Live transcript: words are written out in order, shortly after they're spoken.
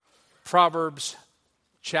Proverbs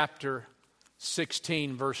chapter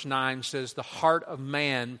 16, verse 9 says, "The heart of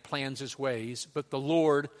man plans his ways, but the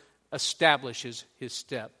Lord establishes his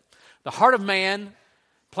step." The heart of man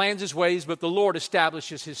plans his ways, but the Lord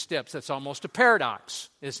establishes his steps. That's almost a paradox,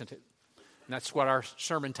 isn't it? And that's what our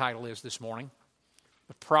sermon title is this morning.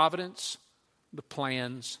 The providence, the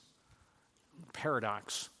plans, the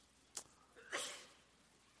paradox.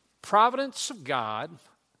 Providence of God,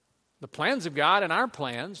 the plans of God and our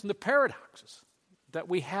plans, and the paradoxes that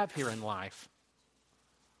we have here in life.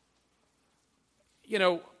 You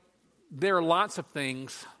know, there are lots of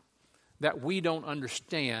things that we don't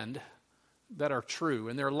understand that are true,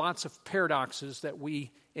 and there are lots of paradoxes that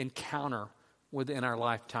we encounter within our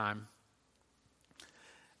lifetime.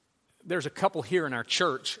 There's a couple here in our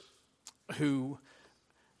church who,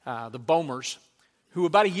 the Bomers, who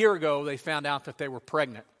about a year ago they found out that they were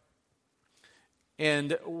pregnant.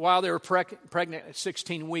 And while they were pregnant at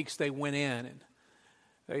 16 weeks, they went in and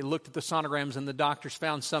they looked at the sonograms, and the doctors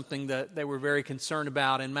found something that they were very concerned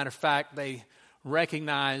about. And matter of fact, they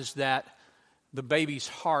recognized that the baby's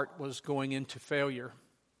heart was going into failure.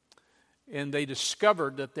 And they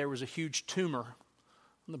discovered that there was a huge tumor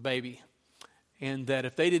on the baby, and that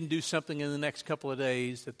if they didn't do something in the next couple of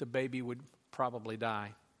days, that the baby would probably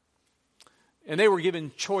die. And they were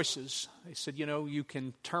given choices. They said, you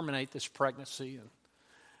can terminate this pregnancy, and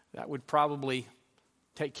that would probably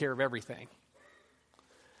take care of everything.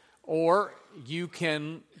 Or you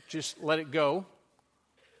can just let it go,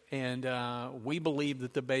 and we believe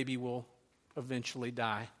that the baby will eventually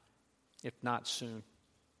die, if not soon.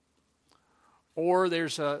 Or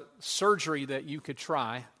there's a surgery that you could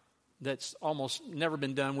try that's almost never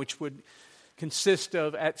been done, which would consist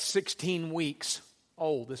of, at 16 weeks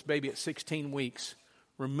old, this baby at 16 weeks,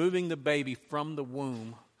 removing the baby from the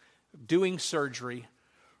womb, doing surgery,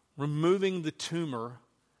 removing the tumor,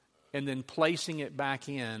 and then placing it back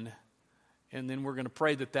in, and then we're going to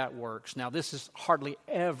pray that that works. Now, this has hardly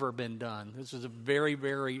ever been done. This is a very,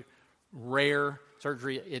 very rare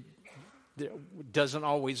surgery. It doesn't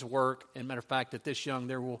always work. And matter of fact, at this young,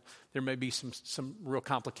 there may be some real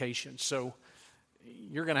complications. So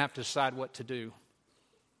you're going to have to decide what to do.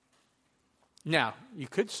 Now, you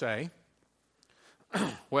could say,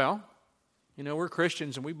 well, we're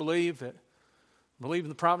Christians and we believe in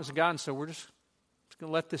the providence of God, and so we're just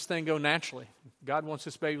going to let this thing go naturally. If God wants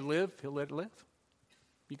this baby to live, He'll let it live.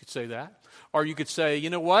 You could say that. Or you could say,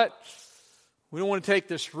 you know what? We don't want to take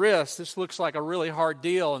this risk. This looks like a really hard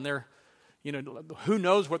deal, and who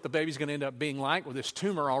knows what the baby's going to end up being like with this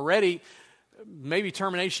tumor already. Maybe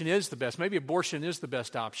termination is the best. Maybe abortion is the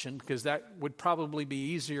best option, because that would probably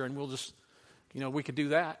be easier, and we'll just, we could do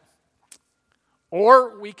that.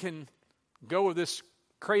 Or we can go with this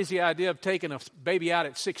crazy idea of taking a baby out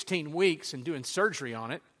at 16 weeks and doing surgery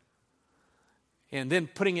on it, and then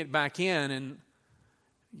putting it back in, and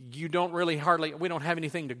we don't have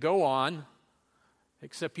anything to go on,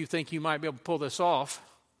 except you think you might be able to pull this off.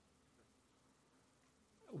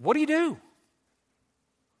 What do?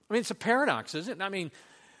 It's a paradox, isn't it?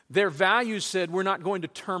 Their values said, we're not going to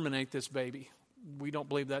terminate this baby. We don't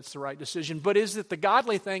believe that's the right decision. But is it the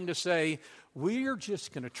godly thing to say, we're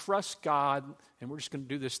just going to trust God and we're just going to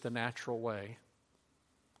do this the natural way?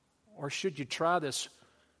 Or should you try this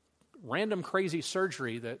random crazy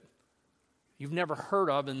surgery that you've never heard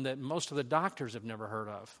of and that most of the doctors have never heard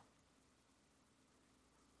of?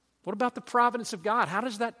 What about the providence of God? How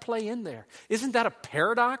does that play in there? Isn't that a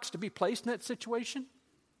paradox to be placed in that situation?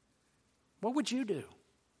 What would you do?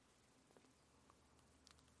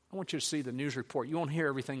 I want you to see the news report. You won't hear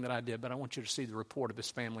everything that I did, but I want you to see the report of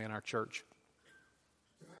this family in our church.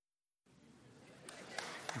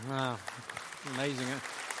 Wow, amazing.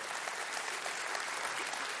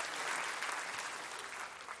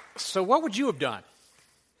 So what would you have done?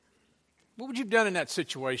 What would you have done in that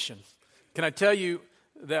situation? Can I tell you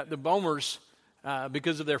that the Bomers,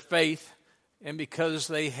 because of their faith and because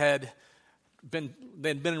they had been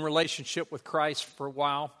in relationship with Christ for a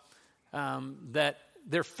while, that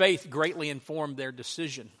their faith greatly informed their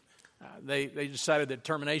decision. They decided that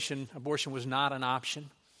termination, abortion was not an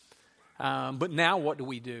option. But now what do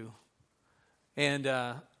we do? And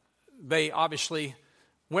they obviously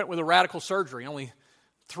went with a radical surgery. Only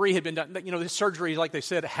 3 had been done. This surgery, like they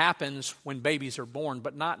said, happens when babies are born,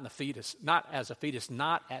 but not in the fetus, not as a fetus,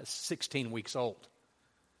 not at 16 weeks old.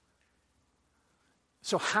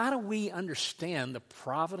 So how do we understand the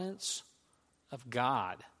providence of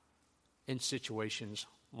God in situations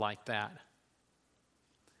like that?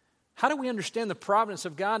 How do we understand the providence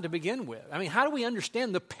of God to begin with? How do we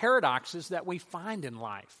understand the paradoxes that we find in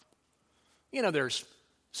life? There's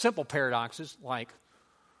simple paradoxes like,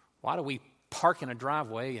 Why do we park in a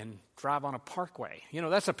driveway and drive on a parkway?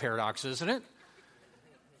 That's a paradox, isn't it?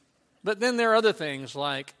 But then there are other things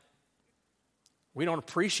like we don't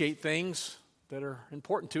appreciate things that are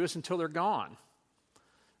important to us until they're gone.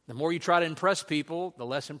 The more you try to impress people, the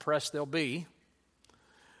less impressed they'll be.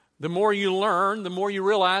 The more you learn, the more you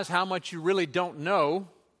realize how much you really don't know.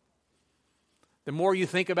 The more you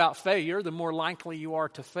think about failure, the more likely you are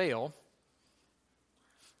to fail.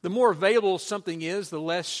 The more available something is, the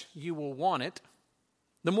less you will want it.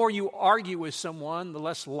 The more you argue with someone, the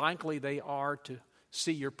less likely they are to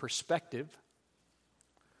see your perspective.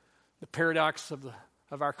 The paradox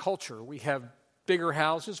of our culture. We have bigger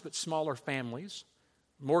houses but smaller families.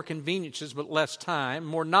 More conveniences but less time.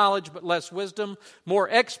 More knowledge but less wisdom. More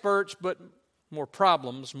experts but more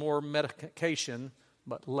problems. More medication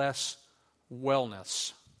but less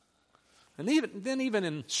wellness. And even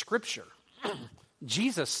in Scripture,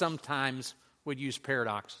 Jesus sometimes would use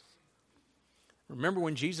paradoxes. Remember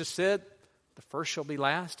when Jesus said, the first shall be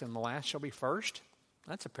last and the last shall be first?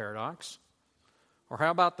 That's a paradox. Or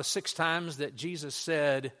how about the 6 times that Jesus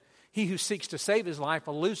said, he who seeks to save his life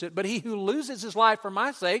will lose it, but he who loses his life for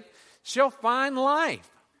my sake shall find life?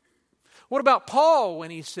 What about Paul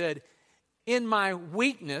when he said, in my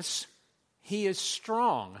weakness he is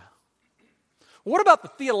strong? What about the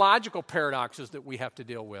theological paradoxes that we have to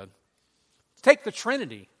deal with? Take the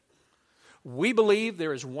Trinity. We believe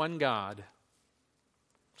there is one God.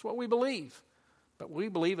 That's what we believe. But we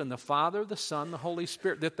believe in the Father, the Son, the Holy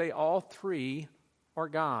Spirit, that they all three are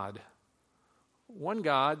God. One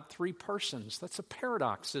God, 3 persons. That's a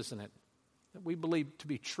paradox, isn't it? That we believe to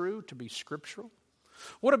be true, to be scriptural.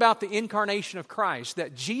 What about the incarnation of Christ?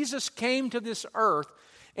 That Jesus came to this earth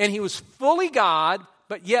and he was fully God,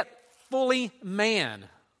 but yet fully man.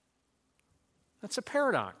 That's a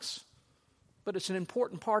paradox. But it's an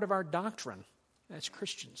important part of our doctrine as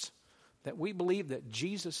Christians, that we believe that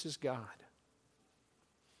Jesus is God,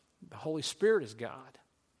 the Holy Spirit is God,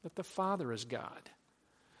 that the Father is God,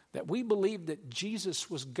 that we believe that Jesus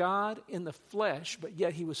was God in the flesh, but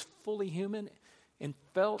yet he was fully human and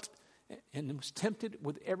felt and was tempted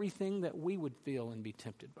with everything that we would feel and be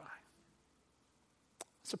tempted by.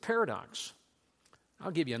 It's a paradox.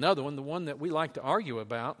 I'll give you another one, the one that we like to argue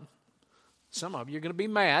about. Some of you are going to be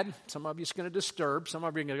mad. Some of you it's going to disturb. Some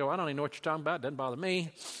of you are going to go, I don't even know what you're talking about. It doesn't bother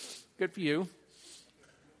me. Good for you.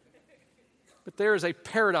 But there is a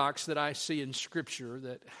paradox that I see in Scripture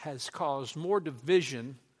that has caused more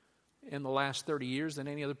division in the last 30 years than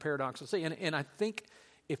any other paradox I see. And I think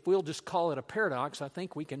if we'll just call it a paradox, I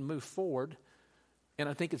think we can move forward. And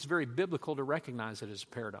I think it's very biblical to recognize it as a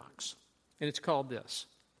paradox. And it's called this.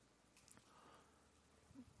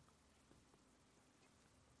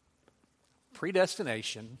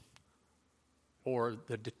 Predestination, or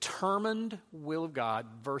the determined will of God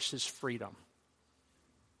versus freedom.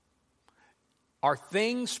 Are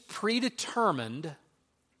things predetermined,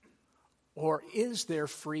 or is there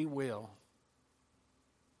free will?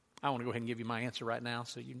 I want to go ahead and give you my answer right now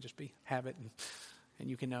so you can just have it and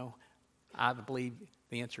you can know. I believe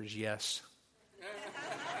the answer is yes.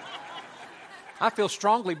 I feel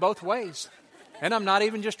strongly both ways, and I'm not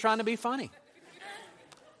even just trying to be funny.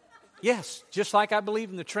 Yes, just like I believe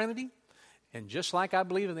in the Trinity, and just like I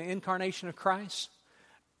believe in the incarnation of Christ,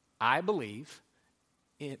 I believe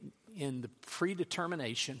in the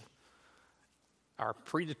predetermination, or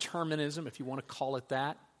predeterminism, if you want to call it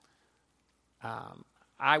that.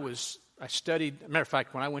 I studied, matter of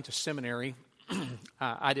fact, when I went to seminary,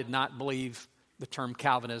 I did not believe the term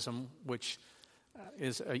Calvinism, which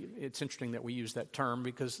it's interesting that we use that term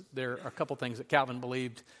because there are a couple things that Calvin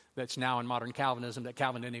believed that's now in modern Calvinism that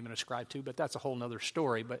Calvin didn't even ascribe to, but that's a whole other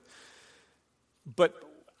story. But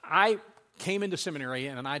I came into seminary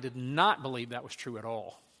and I did not believe that was true at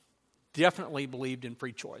all. Definitely believed in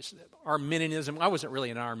free choice. Arminianism, I wasn't really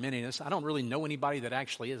an Arminianist. I don't really know anybody that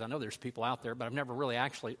actually is. I know there's people out there, but I've never really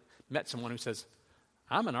actually met someone who says,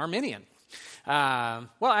 I'm an Arminian. Well,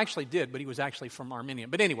 I actually did, but he was actually from Armenia.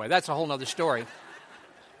 But anyway, that's a whole other story.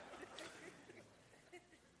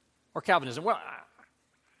 Or Calvinism. Well,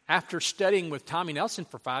 after studying with Tommy Nelson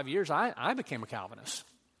for 5 years, I became a Calvinist.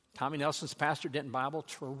 Tommy Nelson's pastor, Denton Bible,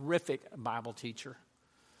 terrific Bible teacher.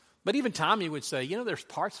 But even Tommy would say, there's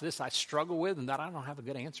parts of this I struggle with and that I don't have a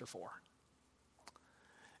good answer for.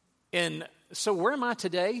 And so where am I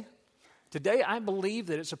today? Today I believe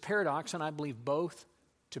that it's a paradox, and I believe both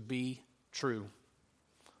to be true.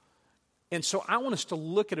 And so I want us to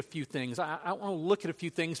look at a few things. I want to look at a few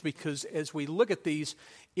things because as we look at these,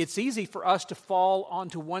 it's easy for us to fall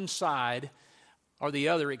onto one side or the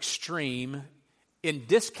other extreme and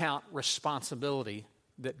discount responsibility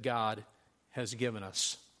that God has given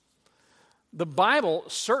us. The Bible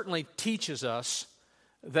certainly teaches us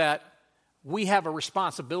that we have a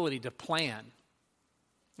responsibility to plan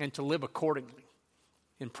and to live accordingly.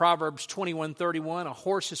 In Proverbs 21:31, a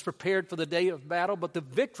horse is prepared for the day of battle, but the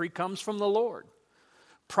victory comes from the Lord.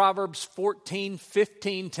 Proverbs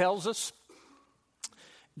 14:15 tells us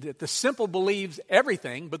that the simple believes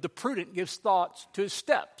everything, but the prudent gives thoughts to his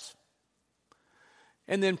steps.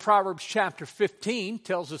 And then Proverbs chapter 15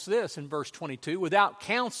 tells us this in verse 22, without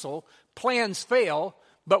counsel, plans fail,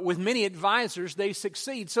 but with many advisors, they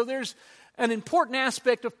succeed. So there's an important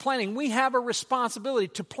aspect of planning. We have a responsibility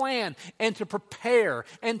to plan and to prepare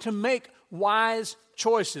and to make wise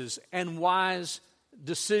choices and wise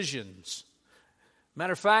decisions.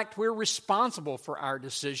 Matter of fact, we're responsible for our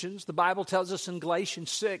decisions. The Bible tells us in Galatians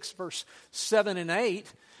 6, verse 7 and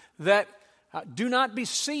 8, that do not be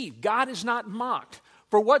deceived. God is not mocked.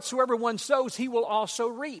 For whatsoever one sows, he will also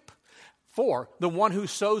reap. For the one who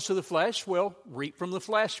sows to the flesh will reap from the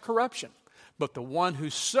flesh corruption. But the one who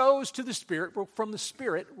sows to the Spirit will from the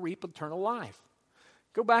Spirit reap eternal life.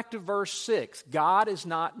 Go back to verse 6. God is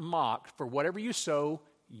not mocked. For whatever you sow,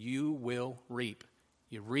 you will reap.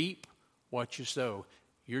 You reap what you sow.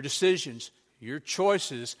 Your decisions, your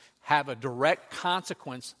choices have a direct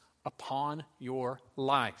consequence upon your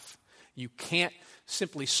life. You can't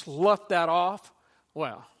simply slough that off.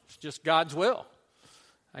 Well, it's just God's will.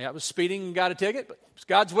 I was speeding and got a ticket, but it's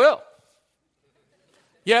God's will.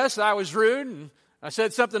 Yes, I was rude and I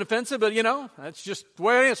said something offensive, but that's just the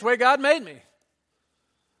way it is. It's the way God made me.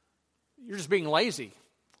 You're just being lazy.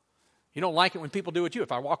 You don't like it when people do it to you.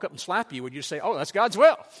 If I walk up and slap you, would you say, oh, that's God's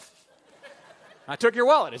will? I took your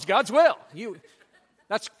wallet. It's God's will.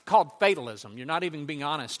 That's called fatalism. You're not even being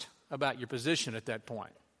honest about your position at that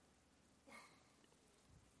point.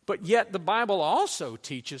 But yet the Bible also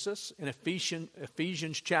teaches us in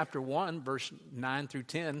Ephesians chapter 1, verse 9 through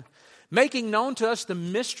 10, making known to us the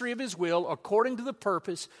mystery of his will according to the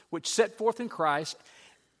purpose which set forth in Christ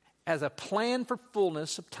as a plan for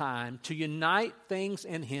fullness of time to unite things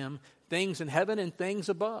in him, things in heaven and things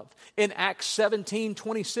above. In Acts 17,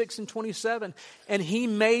 26 and 27, and he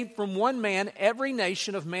made from one man every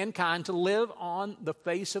nation of mankind to live on the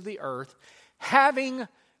face of the earth, having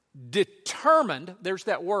determined, there's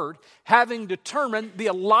that word, having determined the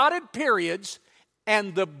allotted periods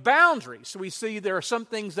and the boundaries. So we see there are some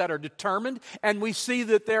things that are determined, and we see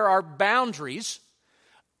that there are boundaries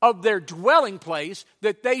of their dwelling place,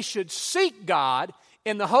 that they should seek God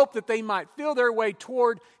in the hope that they might feel their way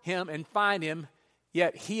toward him and find him,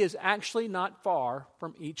 yet he is actually not far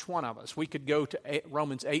from each one of us. We could go to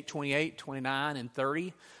Romans 8, 28, 29, and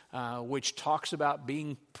 30, which talks about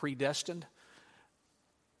being predestined.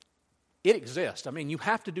 It exists. I mean, you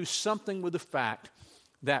have to do something with the fact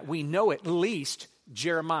that we know at least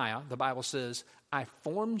Jeremiah, the Bible says, I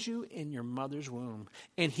formed you in your mother's womb.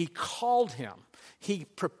 And he called him. He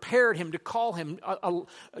prepared him to call him.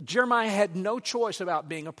 Jeremiah had no choice about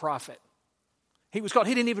being a prophet. He was called.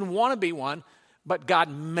 He didn't even want to be one, but God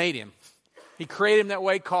made him. He created him that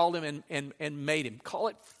way, called him, and made him. Call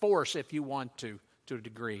it force if you want to a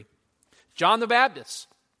degree. John the Baptist.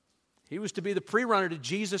 He was to be the pre-runner to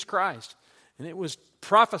Jesus Christ. And it was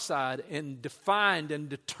prophesied and defined and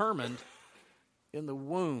determined in the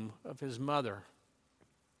womb of his mother.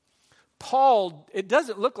 Paul, it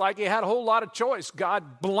doesn't look like he had a whole lot of choice.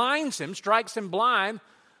 God blinds him, strikes him blind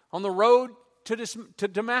on the road to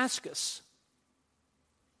Damascus.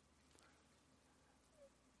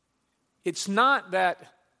 It's not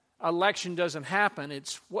that election doesn't happen.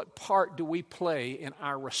 It's what part do we play in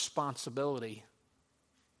our responsibility?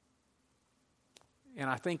 And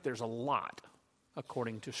I think there's a lot,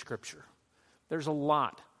 according to Scripture. There's a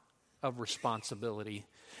lot of responsibility.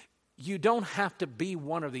 You don't have to be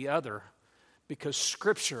one or the other, because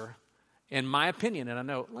Scripture, in my opinion, and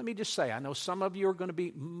let me just say, I know some of you are going to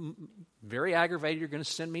be very aggravated. You're going to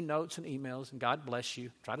send me notes and emails, and God bless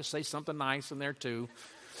you. Try to say something nice in there too.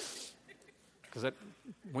 Because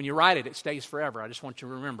when you write it, it stays forever. I just want you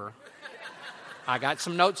to remember. I got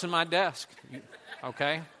some notes in my desk.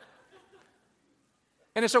 Okay?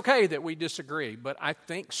 And it's okay that we disagree, but I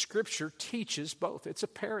think Scripture teaches both. It's a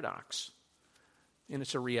paradox, and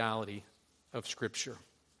it's a reality of Scripture.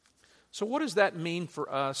 So what does that mean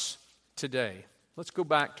for us today? Let's go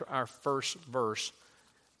back to our first verse,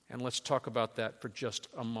 and let's talk about that for just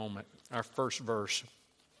a moment. Our first verse.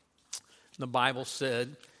 The Bible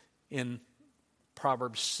said in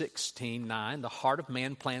Proverbs 16:9, the heart of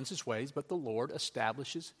man plans his ways, but the Lord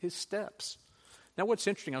establishes his steps. Now what's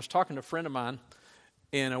interesting, I was talking to a friend of mine,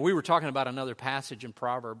 and we were talking about another passage in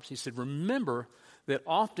Proverbs. He said, remember that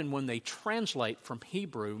often when they translate from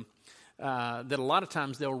Hebrew, that a lot of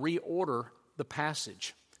times they'll reorder the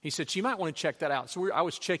passage. He said, so you might want to check that out. So I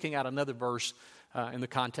was checking out another verse in the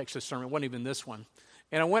context of the sermon. It wasn't even this one.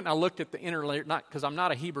 And I went and I looked at the interlinear, not because I'm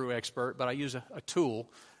not a Hebrew expert, but I use a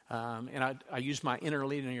tool. And I use my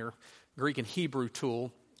interlinear Greek and Hebrew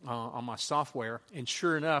tool on my software. And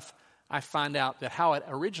sure enough, I find out that how it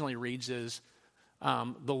originally reads is,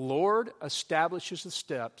 the Lord establishes the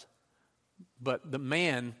steps, but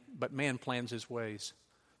man plans his ways.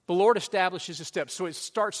 The Lord establishes the steps. So it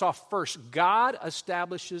starts off first. God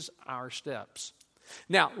establishes our steps.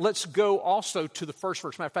 Now, let's go also to the first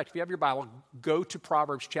verse. Matter of fact, if you have your Bible, go to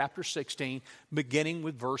Proverbs chapter 16, beginning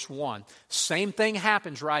with verse 1. Same thing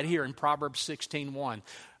happens right here in Proverbs 16:1.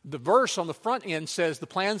 The verse on the front end says, the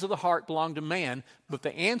plans of the heart belong to man, but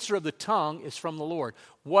the answer of the tongue is from the Lord.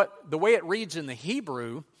 The way it reads in the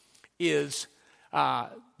Hebrew is, the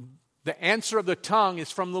answer of the tongue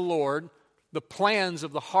is from the Lord, the plans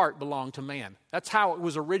of the heart belong to man. That's how it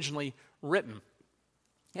was originally written.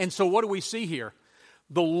 And so what do we see here?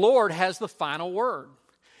 The Lord has the final word.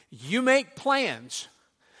 You make plans.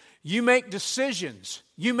 You make decisions.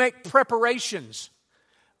 You make preparations.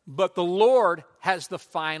 But the Lord has the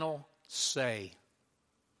final say.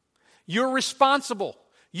 You're responsible.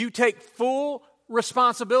 You take full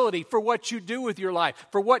responsibility for what you do with your life,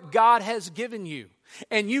 for what God has given you.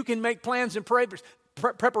 And you can make plans and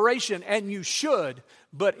preparation, and you should,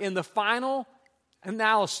 but in the final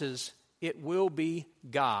analysis, it will be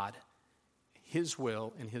God, His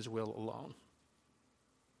will, and His will alone.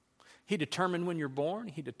 He determined when you're born,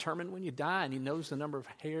 He determined when you die, and He knows the number of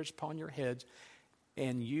hairs upon your heads,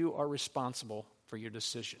 and you are responsible for your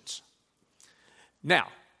decisions. Now,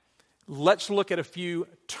 let's look at a few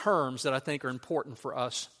terms that I think are important for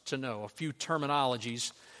us to know, a few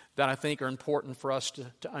terminologies that I think are important for us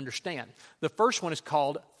to understand. The first one is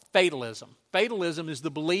called fatalism. Fatalism is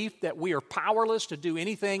the belief that we are powerless to do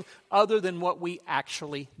anything other than what we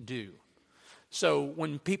actually do. So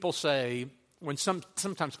when people say,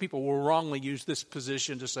 sometimes people will wrongly use this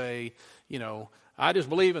position to say, I just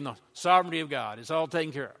believe in the sovereignty of God. It's all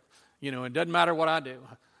taken care of. It doesn't matter what I do.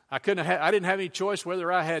 I didn't have any choice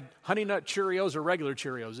whether I had Honey Nut Cheerios or regular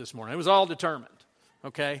Cheerios this morning. It was all determined.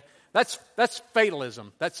 Okay? That's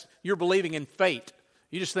fatalism. You're believing in fate.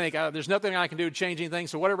 You just think, there's nothing I can do to change anything,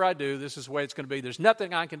 so whatever I do, this is the way it's going to be. There's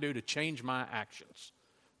nothing I can do to change my actions.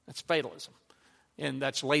 That's fatalism. And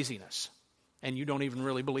that's laziness. And you don't even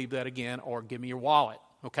really believe that again, or give me your wallet,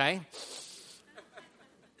 okay?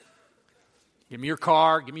 Give me your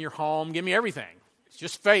car, give me your home, give me everything. It's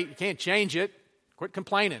just fate. You can't change it. Quit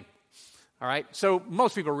complaining. All right? So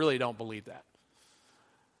most people really don't believe that.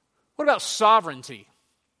 What about sovereignty?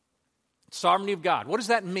 Sovereignty of God. What does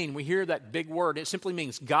that mean? We hear that big word. It simply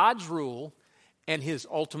means God's rule and His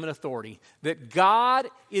ultimate authority. That God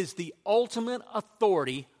is the ultimate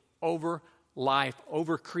authority over life,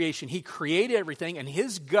 over creation. He created everything, and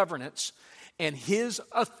His governance and His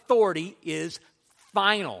authority is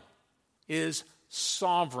final, is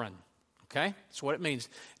sovereign. Okay? That's what it means.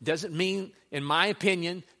 It doesn't mean, in my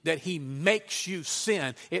opinion, that He makes you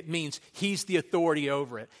sin. It means He's the authority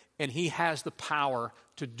over it, and He has the power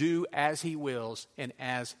to do as He wills and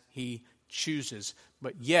as He chooses.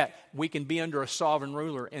 But yet, we can be under a sovereign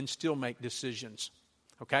ruler and still make decisions.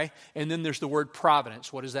 Okay? And then there's the word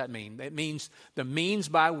providence. What does that mean? That means the means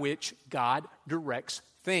by which God directs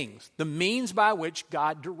things. The means by which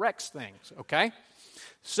God directs things. Okay?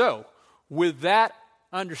 So, with that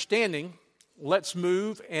understanding, let's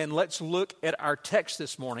move and let's look at our text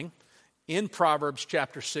this morning in Proverbs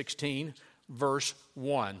chapter 16, verse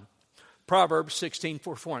 1. Proverbs 16,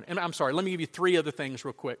 4. And I'm sorry, let me give you three other things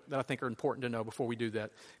real quick that I think are important to know before we do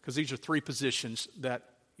that, because these are three positions that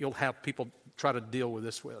you'll have people try to deal with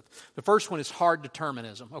this with. The first one is hard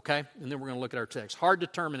determinism, okay? And then we're going to look at our text. Hard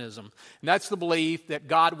determinism. And that's the belief that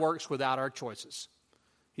God works without our choices.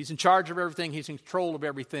 He's in charge of everything. He's in control of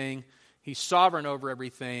everything. He's sovereign over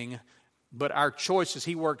everything. But our choices,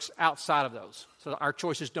 He works outside of those. So our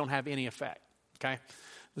choices don't have any effect, okay?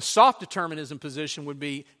 The soft determinism position would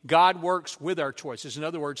be God works with our choices. In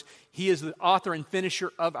other words, He is the author and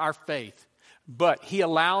finisher of our faith. But He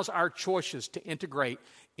allows our choices to integrate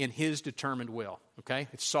in His determined will. Okay?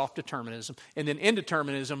 It's soft determinism. And then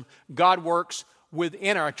indeterminism, God works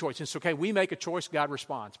within our choices. So, okay, we make a choice, God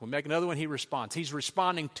responds. We make another one, He responds. He's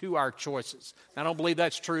responding to our choices. I don't believe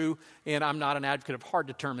that's true, and I'm not an advocate of hard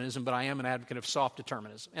determinism, but I am an advocate of soft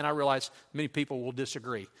determinism. And I realize many people will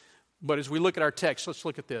disagree. But as we look at our text, let's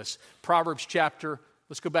look at this. Proverbs chapter,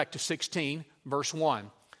 let's go back to 16, verse 1.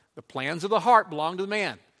 The plans of the heart belong to the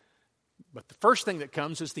man. But the first thing that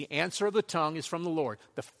comes is the answer of the tongue is from the Lord.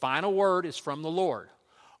 The final word is from the Lord.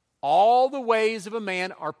 All the ways of a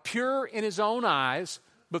man are pure in his own eyes,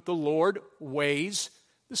 but the Lord weighs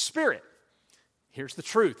the spirit. Here's the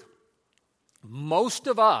truth. Most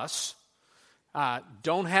of us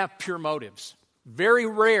don't have pure motives. Very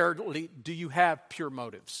rarely do you have pure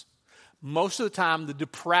motives. Most of the time, the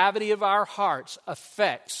depravity of our hearts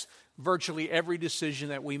affects virtually every decision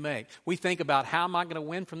that we make. We think about, how am I going to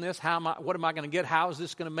win from this? What am I going to get? How is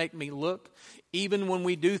this going to make me look? Even when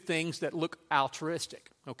we do things that look altruistic,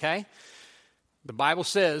 okay? The Bible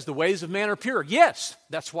says the ways of man are pure. Yes,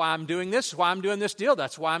 that's why I'm doing this. That's why I'm doing this deal.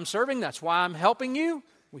 That's why I'm serving. That's why I'm helping you.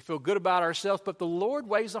 We feel good about ourselves, but the Lord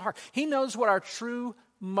weighs the heart. He knows what our true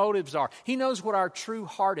motives are. He knows what our true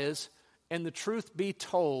heart is, and the truth be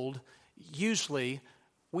told, usually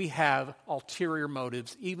we have ulterior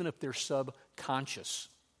motives, even if they're subconscious.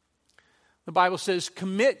 The Bible says,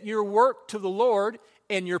 commit your work to the Lord,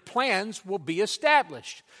 and your plans will be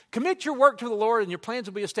established. Commit your work to the Lord, and your plans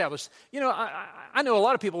will be established. You know, I know a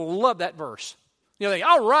lot of people love that verse. You know, they,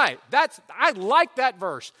 all right, I like that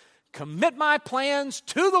verse. Commit my plans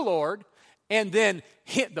to the Lord, and then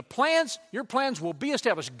your plans will be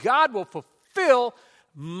established. God will fulfill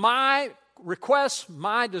my request,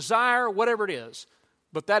 my desire, whatever it is.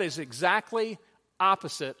 But that is exactly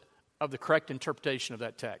opposite of the correct interpretation of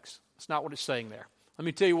that text. It's not what it's saying there. Let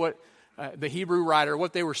me tell you what the Hebrew writer,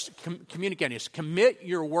 what they were communicating is, commit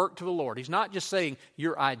your work to the Lord. He's not just saying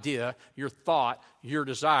your idea, your thought, your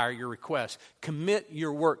desire, your request. Commit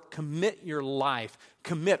your work, commit your life,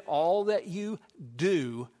 commit all that you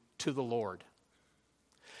do to the Lord.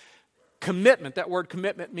 Commitment, that word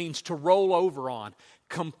commitment means to roll over on.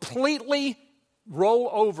 Completely roll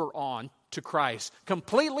over on to Christ.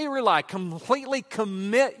 Completely rely, completely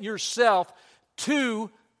commit yourself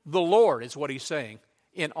to the Lord is what he's saying.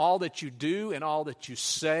 In all that you do, in all that you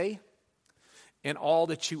say, in all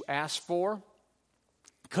that you ask for.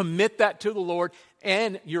 Commit that to the Lord,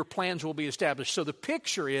 and your plans will be established. So the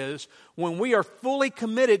picture is, when we are fully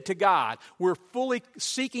committed to God, we're fully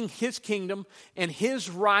seeking His kingdom and His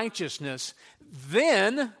righteousness,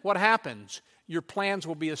 then what happens? Your plans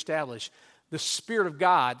will be established. The Spirit of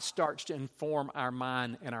God starts to inform our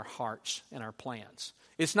mind and our hearts and our plans.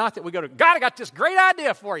 It's not that we go to, God, I got this great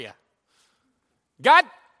idea for you. God,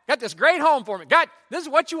 got this great home for me. God, this is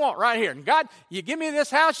what you want right here. And God, you give me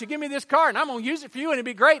this house, you give me this car, and I'm going to use it for you, and it'll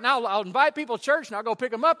be great. And I'll invite people to church, and I'll go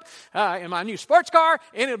pick them up in my new sports car,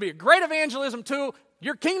 and it'll be a great evangelism tool.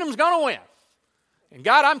 Your kingdom's going to win. And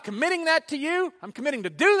God, I'm committing that to you. I'm committing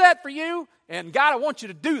to do that for you. And God, I want you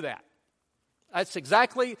to do that. That's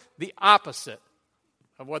exactly the opposite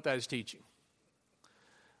of what that is teaching.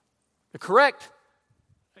 The correct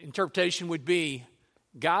interpretation would be,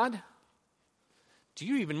 God, do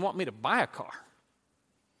you even want me to buy a car?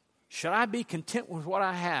 Should I be content with what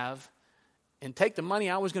I have and take the money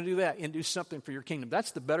I was going to do that and do something for your kingdom?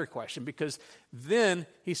 That's the better question, because then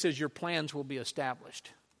he says your plans will be established.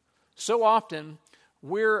 So often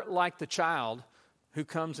we're like the child who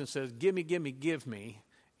comes and says, give me,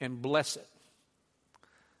 and bless it.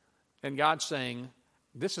 And God's saying,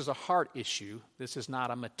 this is a heart issue. This is not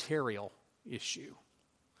a material issue.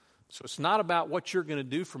 So it's not about what you're going to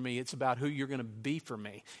do for me. It's about who you're going to be for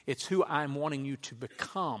me. It's who I'm wanting you to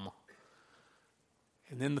become.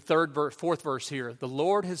 And then the fourth verse here. The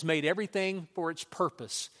Lord has made everything for its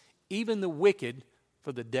purpose, even the wicked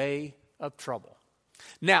for the day of trouble.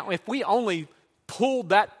 Now, if we only pulled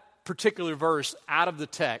that particular verse out of the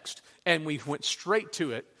text and we went straight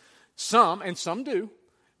to it, some do,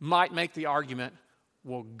 might make the argument,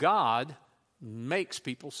 well, God makes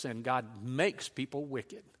people sin. God makes people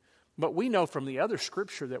wicked. But we know from the other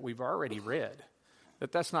scripture that we've already read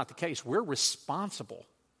that that's not the case. We're responsible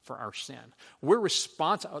for our sin.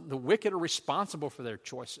 The wicked are responsible for their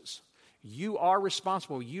choices. You are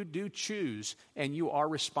responsible. You do choose, and you are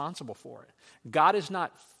responsible for it. God is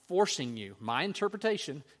not forcing you. My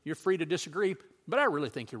interpretation, you're free to disagree, but I really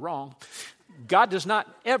think you're wrong. God does not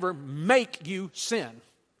ever make you sin.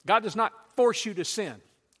 God does not force you to sin.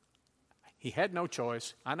 He had no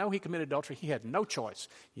choice. I know he committed adultery. He had no choice.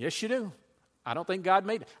 Yes, you do. I don't think God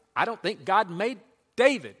made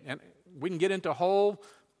David. And we can get into a whole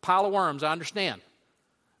pile of worms, I understand.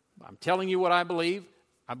 I'm telling you what I believe.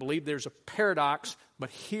 I believe there's a paradox, but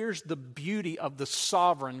here's the beauty of the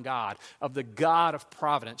sovereign God, of the God of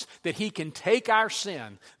providence, that he can take our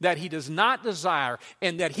sin that he does not desire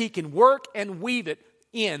and that he can work and weave it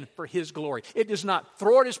in for his glory. It does not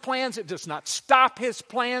thwart his plans. It does not stop his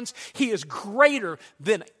plans. He is greater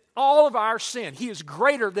than all of our sin. He is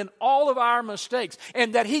greater than all of our mistakes,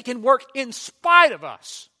 and that he can work in spite of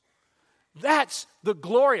us. That's the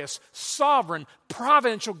glorious, sovereign,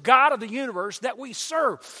 providential God of the universe that we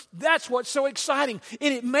serve. That's what's so exciting.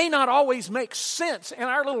 And it may not always make sense in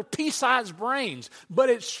our little pea-sized brains, but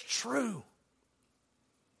it's true.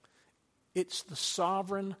 It's the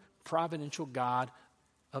sovereign, providential God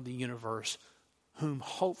of the universe whom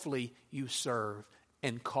hopefully you serve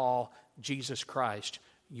and call Jesus Christ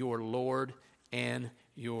your Lord and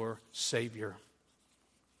your Savior.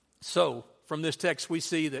 So, from this text, we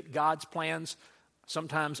see that God's plans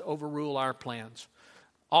sometimes overrule our plans.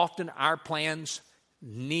 Often our plans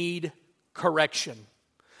need correction.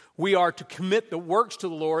 We are to commit the works to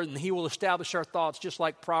the Lord, and He will establish our thoughts, just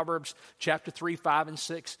like Proverbs chapter 3, 5, and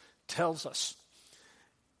 6 tells us.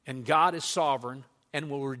 And God is sovereign and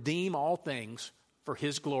will redeem all things for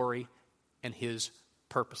His glory and His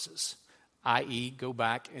purposes. I.e., go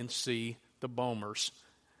back and see the Bomers.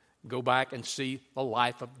 Go back and see the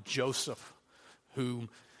life of Joseph, whom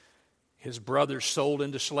his brothers sold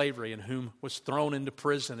into slavery and whom was thrown into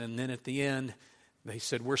prison. And then at the end, they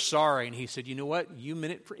said, we're sorry. And he said, you know what? You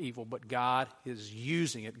meant it for evil, but God is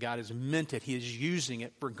using it. God has meant it. He is using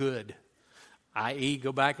it for good. I.e.,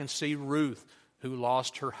 go back and see Ruth, who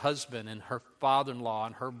lost her husband and her father-in-law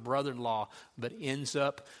and her brother-in-law, but ends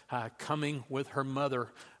up coming with her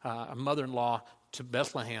mother-in-law to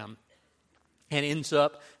Bethlehem. And ends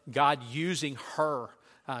up God using her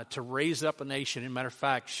to raise up a nation. As a matter of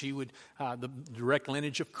fact, the direct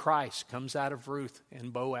lineage of Christ comes out of Ruth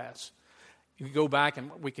and Boaz. You could go back and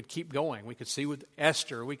we could keep going. We could see with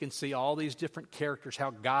Esther, we can see all these different characters,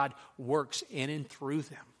 how God works in and through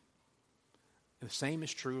them. And the same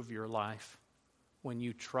is true of your life. When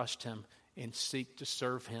you trust Him and seek to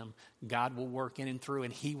serve Him, God will work in and through,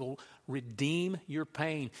 and He will redeem your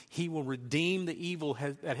pain. He will redeem the evil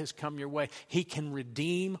that has come your way. He can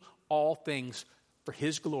redeem all things for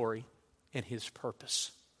His glory and His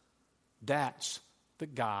purpose. That's the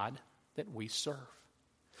God that we serve.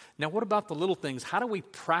 Now, what about the little things? How do we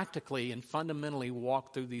practically and fundamentally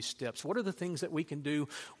walk through these steps? What are the things that we can do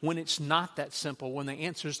when it's not that simple, when the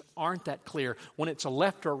answers aren't that clear, when it's a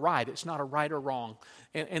left or right, it's not a right or wrong?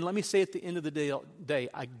 And let me say at the end of the day,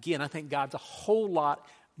 again, I think God's a whole lot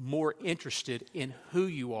more interested in who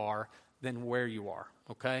you are than where you are,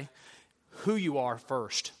 okay? Who you are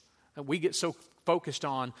first. And we get so focused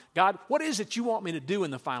on, God, what is it you want me to do in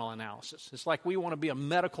the final analysis? It's like we want to be a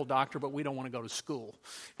medical doctor, but we don't want to go to school.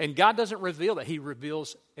 And God doesn't reveal that. He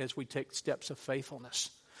reveals as we take steps of faithfulness.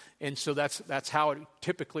 And so that's how it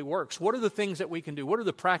typically works. What are the things that we can do? What are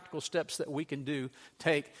the practical steps that we can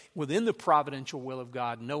take within the providential will of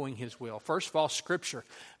God, knowing His will? First of all, Scripture.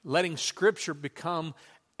 Letting Scripture become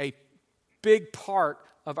a big part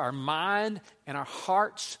of our mind and our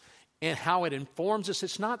hearts and how it informs us.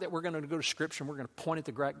 It's not that we're going to go to Scripture and we're going to point at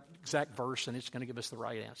the exact verse and it's going to give us the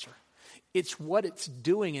right answer. It's what it's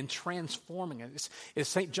doing and transforming it. It's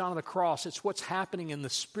St. John of the Cross. It's what's happening in the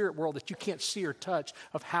spirit world that you can't see or touch,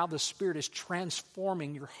 of how the Spirit is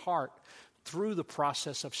transforming your heart through the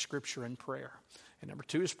process of Scripture and prayer. And number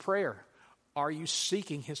 2 is prayer. Are you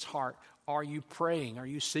seeking His heart? Are you praying? Are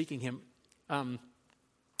you seeking Him?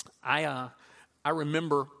 I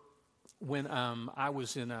remember when I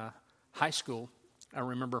was in high school, I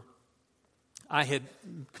remember I had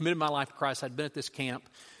committed my life to Christ. I'd been at this camp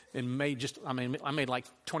and I made like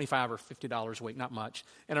 $25 or $50 a week, not much.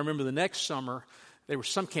 And I remember the next summer, there was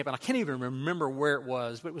some camp, and I can't even remember where it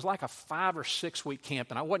was, but it was like a 5 or 6 week camp,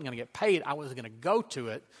 and I wasn't going to get paid. I was going to go to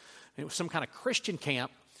it. It was some kind of Christian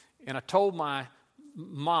camp, and I told my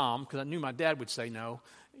mom, because I knew my dad would say no.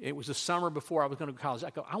 It was the summer before I was going to go to college. I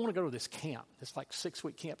go, I want to go to this camp, this like 6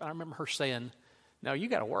 week camp. And I remember her saying, no, you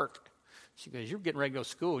got to work. She goes, you're getting ready to go to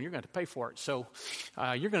school, and you're going to have to pay for it, so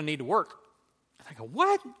you're going to need to work. And I go,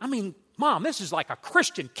 what? I mean, Mom, this is like a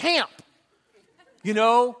Christian camp, you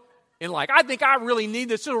know? And like, I think I really need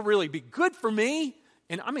this. It'll really be good for me.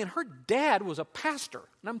 And I mean, her dad was a pastor.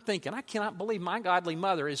 And I'm thinking, I cannot believe my godly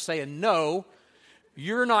mother is saying, no,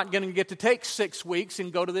 you're not going to get to take 6 weeks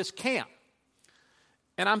and go to this camp.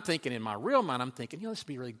 And I'm thinking, in my real mind, I'm thinking, this would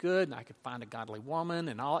be really good, and I could find a godly woman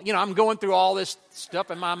and all. I'm going through all this stuff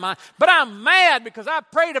in my mind. But I'm mad because I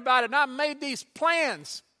prayed about it, and I made these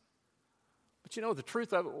plans. But the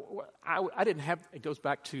truth of it, I didn't have, it goes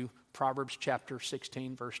back to Proverbs chapter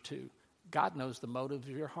 16, verse 2. God knows the motives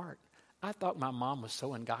of your heart. I thought my mom was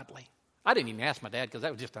so ungodly. I didn't even ask my dad because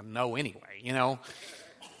that was just a no anyway,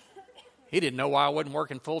 He didn't know why I wasn't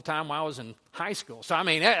working full-time while I was in high school. So, I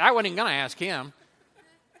wasn't even going to ask him.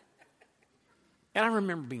 And I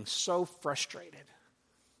remember being so frustrated.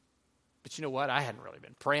 But you know what? I hadn't really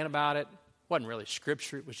been praying about it. It wasn't really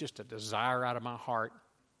Scripture. It was just a desire out of my heart.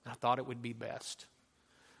 I thought it would be best.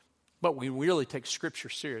 But we really take Scripture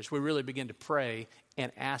serious. We really begin to pray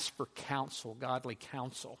and ask for counsel, godly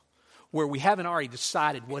counsel, where we haven't already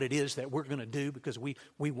decided what it is that we're going to do because we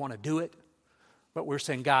want to do it. But we're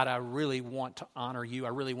saying, God, I really want to honor you. I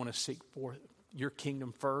really want to seek for your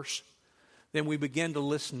kingdom first. Then we begin to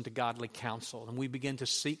listen to godly counsel, and we begin to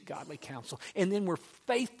seek godly counsel. And then we're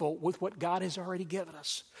faithful with what God has already given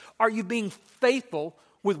us. Are you being faithful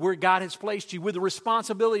with where God has placed you, with the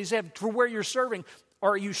responsibilities you have for where you're serving?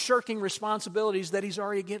 Or are you shirking responsibilities that He's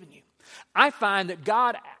already given you? I find that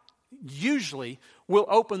God usually will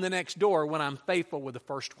open the next door when I'm faithful with the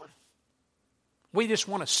first one. We just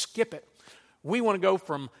want to skip it. We want to go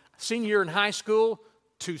from senior year in high school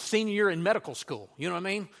to senior year in medical school. You know what I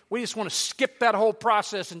mean? We just want to skip that whole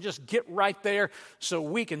process and just get right there so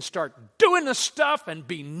we can start doing the stuff and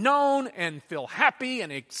be known and feel happy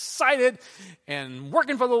and excited and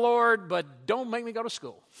working for the Lord, but don't make me go to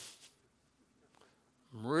school.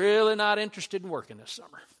 I'm really not interested in working this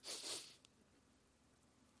summer.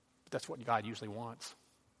 But that's what God usually wants.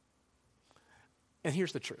 And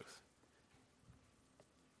here's the truth.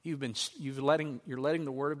 You're letting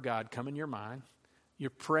the Word of God come in your mind. You're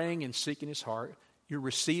praying and seeking His heart. You're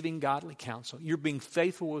receiving godly counsel. You're being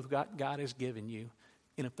faithful with what God has given you.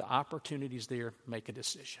 And if the opportunity is there, make a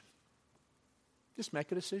decision. Just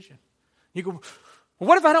make a decision. You go, well,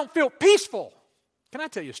 what if I don't feel peaceful? Can I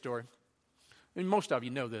tell you a story? And most of you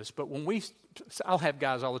know this, but I'll have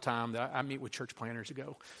guys all the time that I meet with church planners who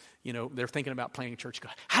go, they're thinking about planning a church. Go,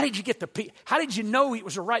 how did you get the peace? How did you know it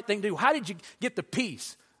was the right thing to do? How did you get the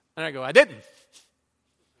peace? And I go, I didn't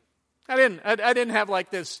have like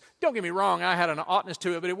this. Don't get me wrong. I had an oughtness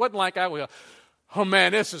to it, but it wasn't like I would go, oh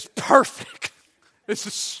man, this is perfect. This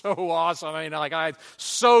is so awesome. I mean, I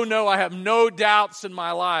have no doubts in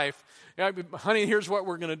my life. Honey, here's what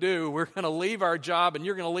we're going to do. We're going to leave our job and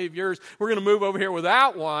you're going to leave yours. We're going to move over here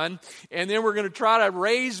without one. And then we're going to try to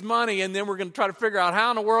raise money. And then we're going to try to figure out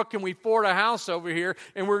how in the world can we afford a house over here.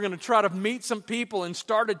 And we're going to try to meet some people and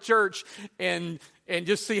start a church and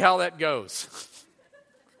just see how that goes.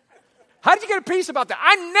 How did you get a peace about that?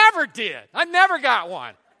 I never did. I never got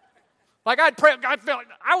one. Like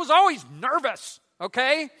I was always nervous,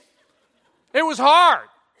 okay? It was hard.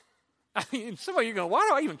 I mean, some of you are going, why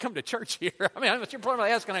do I even come to church here? I mean, you're probably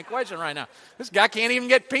asking that question right now. This guy can't even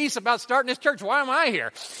get peace about starting this church. Why am I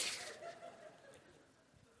here?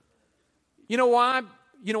 You know why?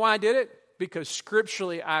 You know why I did it? Because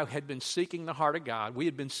scripturally, I had been seeking the heart of God. We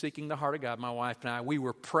had been seeking the heart of God, my wife and I. We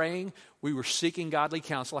were praying. We were seeking godly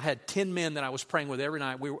counsel. I had 10 men that I was praying with every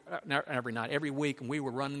night. Every week, and we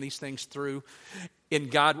were running these things through in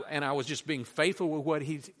God. And I was just being faithful with what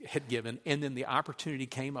He had given. And then the opportunity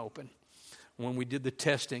came open. When we did the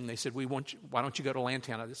testing, they said, why don't you go to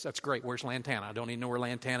Lantana? That's great. Where's Lantana? I don't even know where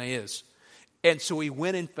Lantana is. And so we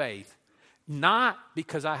went in faith. Not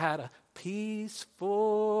because I had a peaceful,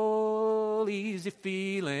 easy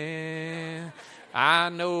feeling. I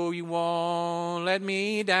know you won't let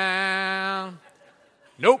me down.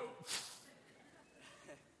 Nope.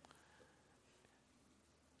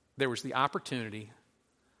 There was the opportunity.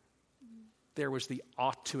 There was the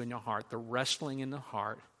ought to in your heart, the wrestling in the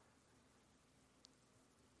heart.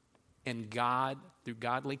 And God, through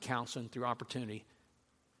godly counsel and through opportunity,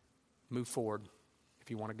 move forward if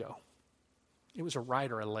you want to go. It was a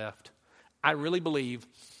right or a left. I really believe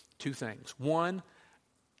two things. One,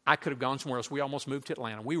 I could have gone somewhere else. We almost moved to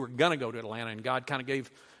Atlanta. We were going to go to Atlanta, and God kind of gave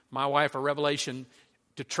my wife a revelation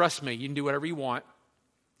to trust me. You can do whatever you want.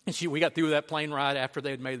 And we got through that plane ride after they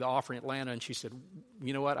had made the offer in Atlanta, and she said,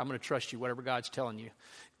 you know what, I'm going to trust you, whatever God's telling you.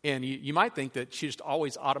 And you might think that she just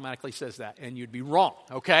always automatically says that, and you'd be wrong,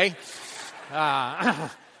 okay?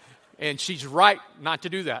 And she's right not to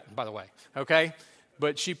do that, by the way, okay?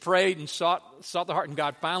 But she prayed and sought the heart, and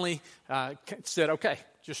God finally said, okay,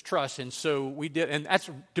 just trust. And so we did. And that's,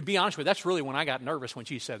 to be honest with you, that's really when I got nervous when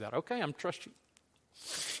she said that. Okay, I'm trust you.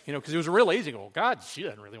 Because it was real easy to go, God, she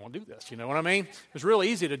doesn't really want to do this. You know what I mean? It was real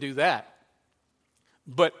easy to do that.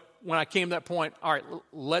 But when I came to that point, all right,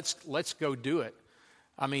 let's go do it.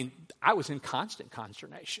 I mean, I was in constant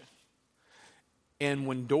consternation. And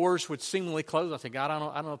when doors would seemingly close, I said, God,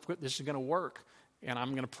 I don't know if this is going to work. And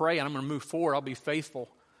I'm going to pray, and I'm going to move forward. I'll be faithful.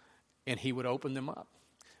 And He would open them up.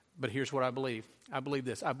 But here's what I believe. I believe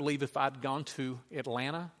this. I believe if I'd gone to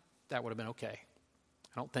Atlanta, that would have been okay.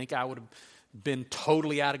 I don't think I would have been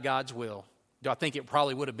totally out of God's will. Do I think it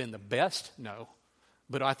probably would have been the best? No.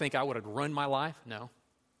 But do I think I would have ruined my life? No.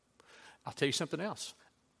 I'll tell you something else.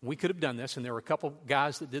 We could have done this, and there were a couple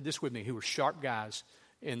guys that did this with me who were sharp guys,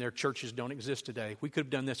 and their churches don't exist today. We could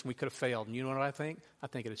have done this, and we could have failed. And you know what I think? I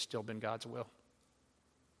think it had still been God's will.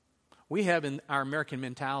 We have in our American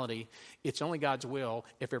mentality, it's only God's will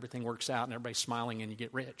if everything works out and everybody's smiling and you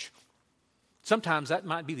get rich. Sometimes that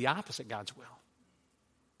might be the opposite God's will.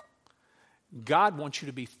 God wants you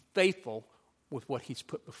to be faithful with what He's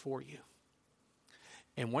put before you.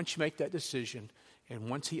 And once you make that decision, and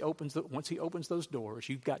once He opens those doors,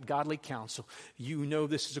 you've got godly counsel. You know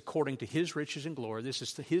this is according to His riches and glory. This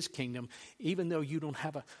is to His kingdom. Even though you don't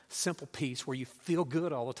have a simple peace where you feel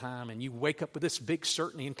good all the time and you wake up with this big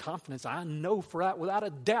certainty and confidence. I know for that, without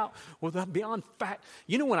a doubt, beyond fact.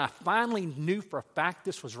 You know when I finally knew for a fact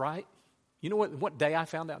this was right? You know what day I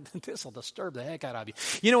found out? This will disturb the heck out of you.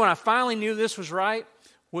 You know when I finally knew this was right?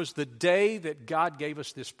 Was the day that God gave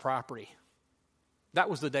us this property. That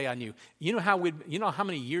was the day I knew. You know how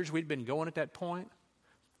many years we'd been going at that point?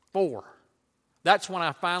 4. That's when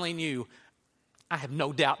I finally knew I have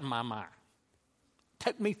no doubt in my mind. It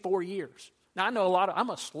took me 4 years. Now I know I'm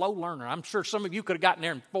a slow learner. I'm sure some of you could have gotten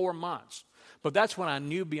there in 4 months. But that's when I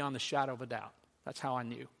knew beyond the shadow of a doubt. That's how I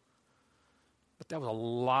knew. But that was a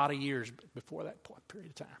lot of years before that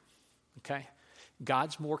period of time. Okay?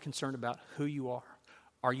 God's more concerned about who you are.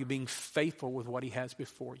 Are you being faithful with what He has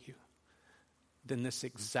before you? Than this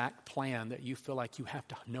exact plan that you feel like you have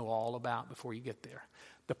to know all about before you get there.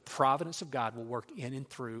 The providence of God will work in and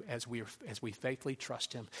through as we faithfully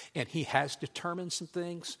trust Him. And He has determined some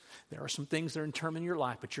things. There are some things that are determined in your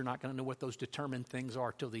life, but you're not going to know what those determined things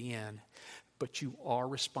are till the end. But you are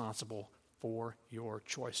responsible for your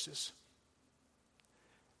choices.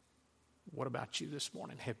 What about you this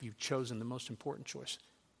morning? Have you chosen the most important choice?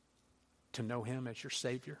 To know Him as your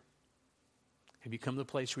Savior? Have you come to the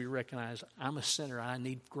place where you recognize, I'm a sinner, I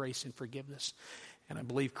need grace and forgiveness, and I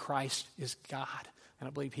believe Christ is God, and I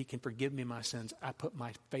believe He can forgive me my sins. I put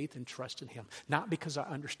my faith and trust in Him, not because I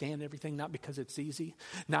understand everything, not because it's easy,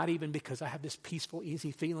 not even because I have this peaceful,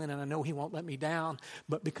 easy feeling and I know He won't let me down,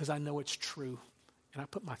 but because I know it's true, and I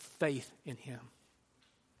put my faith in Him.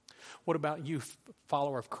 What about you,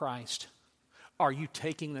 follower of Christ? Are you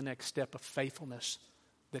taking the next step of faithfulness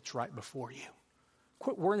that's right before you?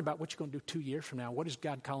 Quit worrying about what you're going to do 2 years from now. What is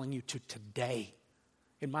God calling you to today?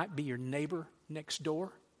 It might be your neighbor next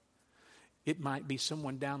door. It might be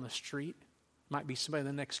someone down the street. It might be somebody in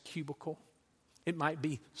the next cubicle. It might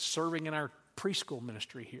be serving in our preschool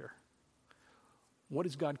ministry here. What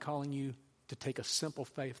is God calling you to take a simple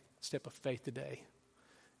step of faith today?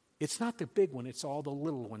 It's not the big one. It's all the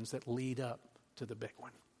little ones that lead up to the big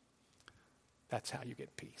one. That's how you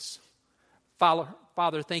get peace.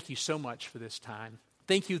 Father, thank you so much for this time.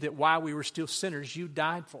 Thank you that while we were still sinners, you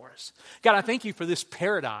died for us. God, I thank you for this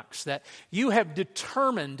paradox that you have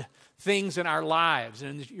determined things in our lives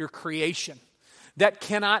and in your creation that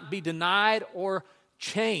cannot be denied or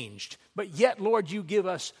changed. But yet, Lord, you give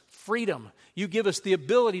us freedom. You give us the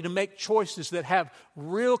ability to make choices that have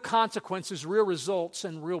real consequences, real results,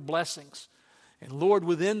 and real blessings. And Lord,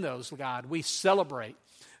 within those, God, we celebrate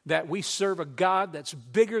that we serve a God that's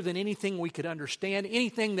bigger than anything we could understand,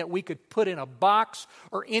 anything that we could put in a box,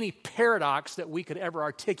 or any paradox that we could ever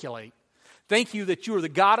articulate. Thank you that you are the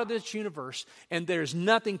God of this universe, and there's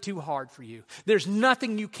nothing too hard for you. There's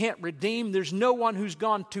nothing you can't redeem. There's no one who's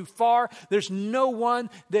gone too far. There's no one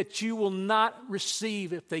that you will not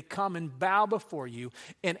receive if they come and bow before you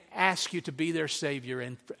and ask you to be their Savior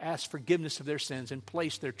and ask forgiveness of their sins and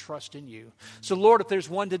place their trust in you. So, Lord, if there's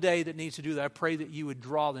one today that needs to do that, I pray that you would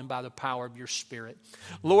draw them by the power of your Spirit.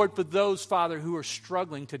 Lord, for those, Father, who are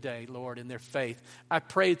struggling today, Lord, in their faith, I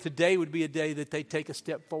pray today would be a day that they take a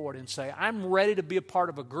step forward and say, I'm ready to be a part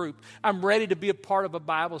of a group. I'm ready to be a part of a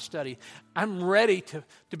Bible study. I'm ready to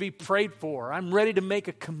be prayed for. I'm ready to make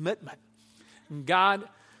a commitment. And God,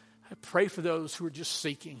 I pray for those who are just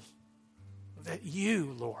seeking that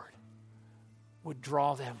you, Lord, would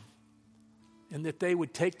draw them and that they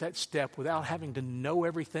would take that step without having to know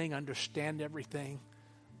everything, understand everything,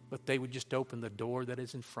 but they would just open the door that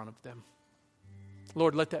is in front of them.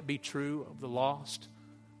 Lord, let that be true of the lost,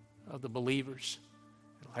 of the believers.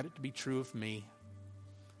 Let it be true of me.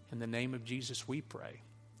 In the name of Jesus we pray.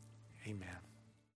 Amen.